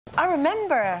I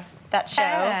remember that show.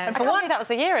 And for one, that was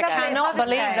a year ago. I cannot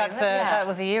believe that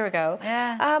was a year ago.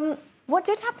 Yeah. What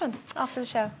did happen after the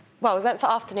show? Well, we went for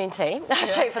afternoon tea,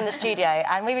 straight from the studio,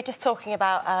 and we were just talking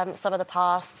about some of the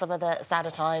past, some of the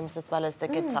sadder times, as well as the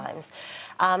good times.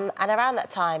 And around that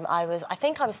time, I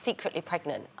think I was secretly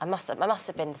pregnant. I must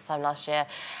have been this time last year.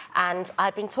 And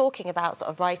I'd been talking about sort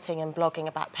of writing and blogging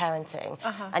about parenting.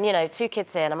 And, you know, 2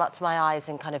 kids in, I'm up to my eyes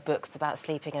in kind of books about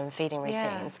sleeping and feeding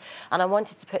routines. And I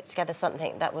wanted to put together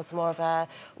something that was more of a,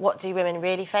 what do women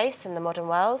really face in the modern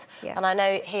world? And I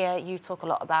know here you talk a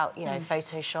lot about, you know,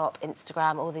 Photoshop,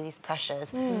 Instagram, all these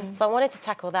pressures. So I wanted to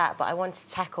tackle that, but I wanted to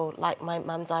tackle, like my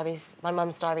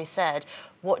mum's diary said,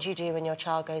 what do you do when your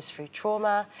child goes through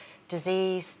trauma,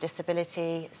 disease,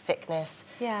 disability, sickness?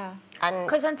 Yeah. And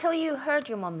because until you heard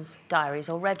your mum's diaries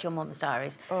or read your mum's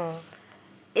diaries,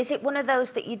 is it one of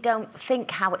those that you don't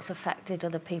think how it's affected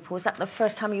other people? Was that the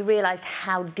first time you realised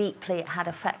how deeply it had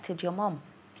affected your mum?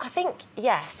 I think,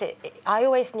 yes. I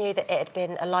always knew that it had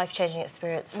been a life-changing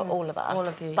experience for all of us. All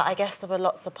of you. But I guess there were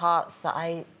lots of parts that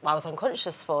I was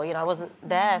unconscious for, you know, I wasn't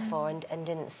there for and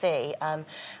didn't see. And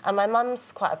my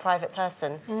mum's quite a private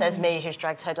person, says me, who's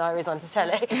dragged her diaries onto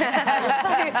telly. So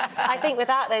I think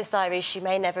without those diaries, she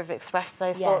may never have expressed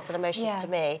those thoughts and emotions to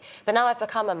me. But now I've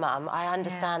become a mum, I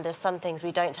understand there's some things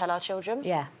we don't tell our children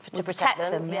to protect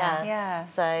them.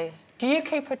 So... Do you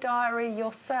keep a diary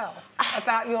yourself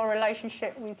about your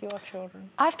relationship with your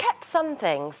children? I've kept some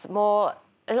things,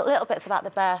 little bits about the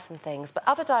birth and things, but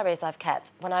other diaries I've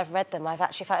kept, when I've read them, I've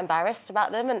actually felt embarrassed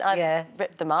about them and I've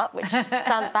ripped them up, which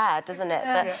sounds bad, doesn't it?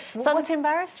 But What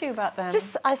embarrassed you about them?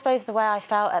 just, I suppose, the way I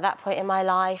felt at that point in my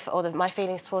life or my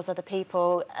feelings towards other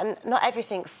people. And not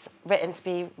everything's written to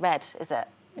be read, is it?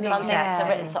 Some things are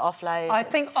written to offload. I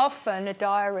think often a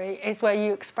diary is where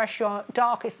you express your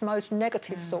darkest, most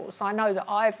negative thoughts. I know that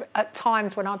at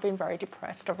times when I've been very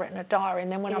depressed, I've written a diary,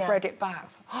 and then when I've read it back,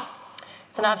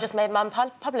 so now I've just made Mum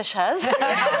publish hers.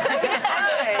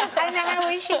 And how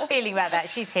is she feeling about that?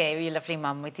 She's here, your lovely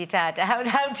mum, with your dad.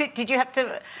 How did you have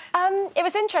to... It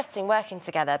was interesting working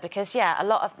together because, a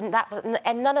lot of that,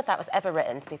 and none of that was ever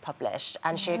written to be published,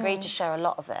 and she agreed to share a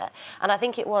lot of it. And I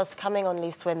think it was coming on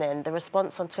Loose Women, the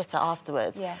response on Twitter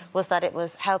afterwards was that it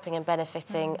was helping and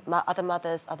benefiting other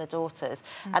mothers, other daughters.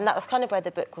 And that was kind of where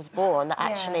the book was born, that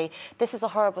actually this is a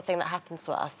horrible thing that happens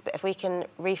to us, but if we can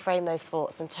reframe those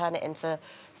thoughts and turn it into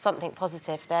something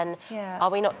positive, then are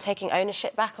we not taking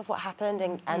ownership back of what happened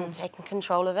and taking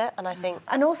control of it? And I think...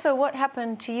 And also what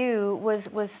happened to you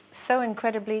was so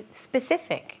incredibly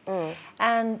specific.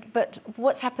 But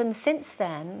what's happened since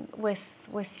then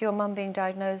with your mum being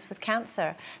diagnosed with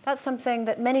cancer, that's something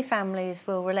that many families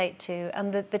will relate to,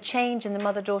 and the change in the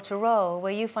mother-daughter role,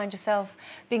 where you find yourself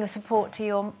being a support to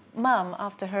your mum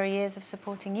after her years of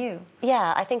supporting you.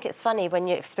 Yeah, I think it's funny when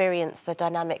you experience the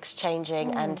dynamics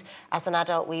changing, and as an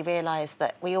adult we realise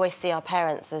that we always see our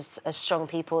parents as strong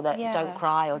people that don't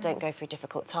cry or don't go through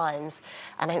difficult times,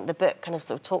 and I think the book kind of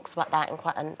sort of talks about that in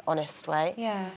quite an honest way.